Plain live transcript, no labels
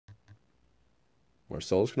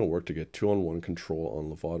Marcelo's going to work to get 2-on-1 control on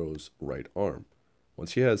Lovato's right arm.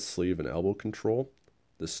 Once he has sleeve and elbow control,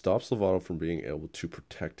 this stops Lovato from being able to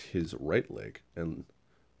protect his right leg, and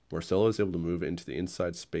Marcelo is able to move into the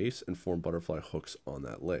inside space and form butterfly hooks on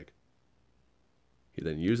that leg. He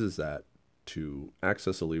then uses that to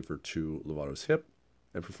access a lever to Lovato's hip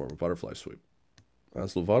and perform a butterfly sweep.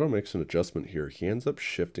 As Lovato makes an adjustment here, he ends up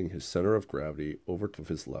shifting his center of gravity over to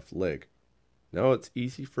his left leg. Now it's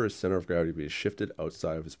easy for his center of gravity to be shifted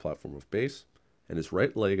outside of his platform of base, and his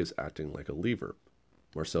right leg is acting like a lever.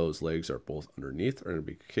 Marcelo's legs are both underneath, are going to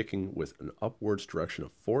be kicking with an upwards direction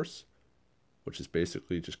of force, which is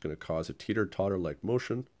basically just going to cause a teeter-totter-like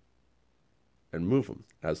motion and move him.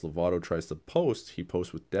 As Lovato tries to post, he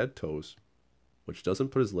posts with dead toes, which doesn't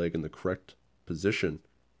put his leg in the correct position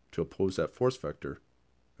to oppose that force vector,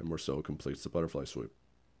 and Marcelo completes the butterfly sweep.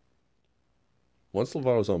 Once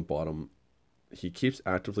Lovato's on bottom, he keeps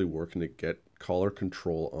actively working to get collar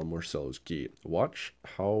control on Marcelo's gi. Watch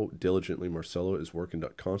how diligently Marcelo is working to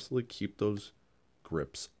constantly keep those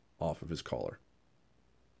grips off of his collar.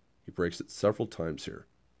 He breaks it several times here.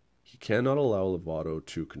 He cannot allow Lovato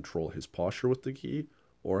to control his posture with the gi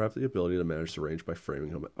or have the ability to manage the range by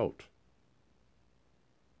framing him out.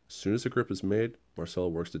 As soon as the grip is made, Marcelo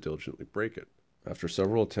works to diligently break it. After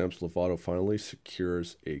several attempts, Lovato finally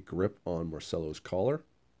secures a grip on Marcelo's collar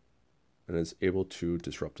and is able to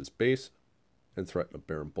disrupt his base and threaten a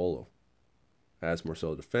berimbolo. As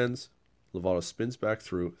Marcelo defends, Lovato spins back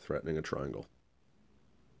through, threatening a triangle.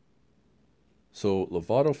 So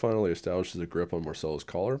Lovato finally establishes a grip on Marcelo's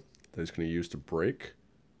collar that he's going to use to break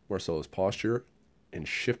Marcelo's posture and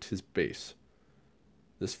shift his base.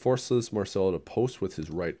 This forces Marcelo to post with his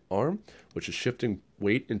right arm, which is shifting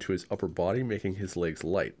weight into his upper body, making his legs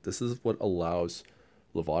light. This is what allows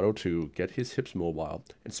Lovato to get his hips mobile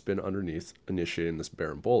and spin underneath, initiating this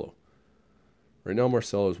berimbolo. Right now,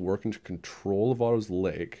 Marcelo is working to control Lovato's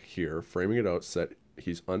leg here, framing it out so that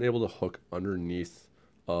he's unable to hook underneath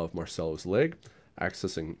of Marcelo's leg,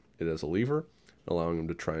 accessing it as a lever, allowing him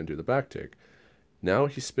to try and do the back take. Now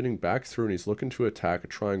he's spinning back through and he's looking to attack a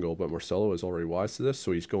triangle, but Marcelo is already wise to this,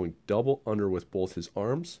 so he's going double under with both his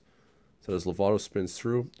arms. So as Lovato spins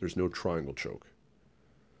through, there's no triangle choke.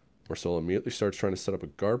 Marcelo immediately starts trying to set up a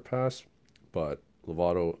guard pass, but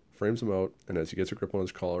Lovato frames him out, and as he gets a grip on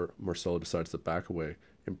his collar, Marcelo decides to back away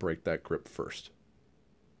and break that grip first.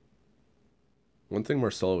 One thing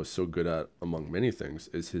Marcelo is so good at, among many things,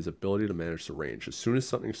 is his ability to manage the range. As soon as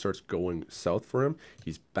something starts going south for him,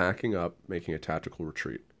 he's backing up, making a tactical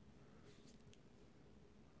retreat.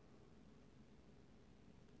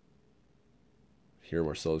 Here,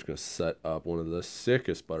 Marcelo is going to set up one of the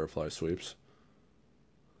sickest butterfly sweeps.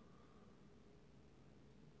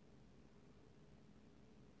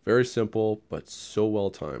 Very simple, but so well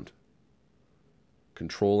timed.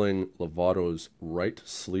 Controlling Lovato's right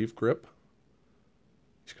sleeve grip.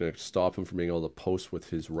 He's going to stop him from being able to post with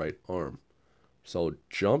his right arm. So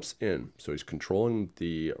jumps in. So he's controlling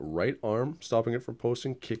the right arm, stopping it from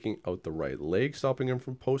posting, kicking out the right leg, stopping him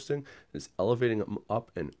from posting, is elevating him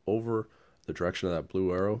up and over the direction of that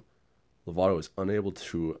blue arrow. Lovato is unable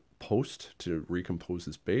to post to recompose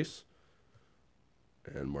his base.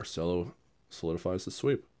 And Marcelo solidifies the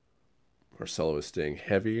sweep. Marcelo is staying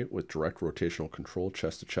heavy with direct rotational control,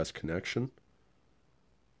 chest-to-chest connection.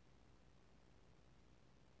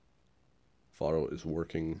 Lovato is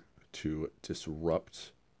working to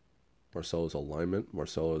disrupt Marcelo's alignment.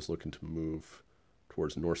 Marcelo is looking to move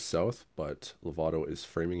towards north-south, but Lovato is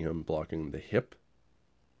framing him, blocking the hip.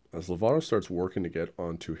 As Lovato starts working to get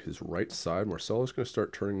onto his right side, Marcelo is going to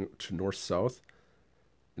start turning to north-south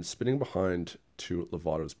and spinning behind to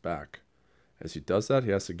Lovato's back. As he does that,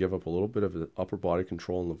 he has to give up a little bit of the upper body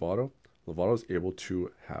control in Lovato. Lovato is able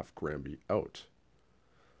to half Granby out.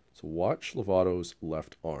 So watch Lovato's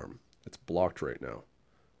left arm. It's blocked right now.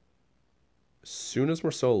 As soon as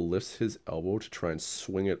Marcelo lifts his elbow to try and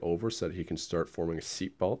swing it over so that he can start forming a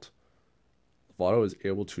seatbelt, Lovato is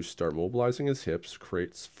able to start mobilizing his hips,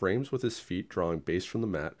 creates frames with his feet, drawing base from the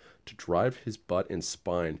mat to drive his butt and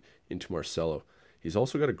spine into Marcelo. He's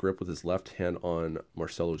also got a grip with his left hand on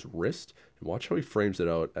Marcelo's wrist, and watch how he frames it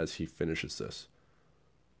out as he finishes this.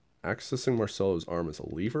 Accessing Marcelo's arm as a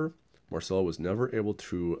lever, Marcelo was never able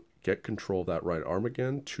to get control of that right arm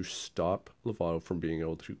again to stop Lovato from being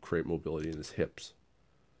able to create mobility in his hips.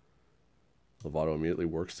 Lovato immediately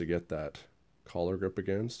works to get that collar grip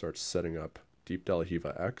again, starts setting up deep de la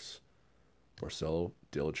Riva X. Marcelo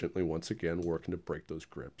diligently once again working to break those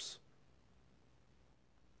grips.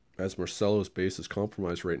 As Marcelo's base is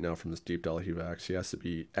compromised right now from this deep de la Riva X, he has to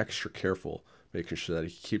be extra careful making sure that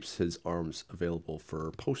he keeps his arms available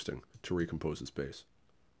for posting to recompose his base.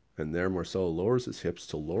 And there, Marcelo lowers his hips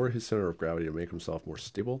to lower his center of gravity to make himself more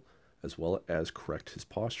stable, as well as correct his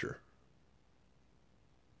posture.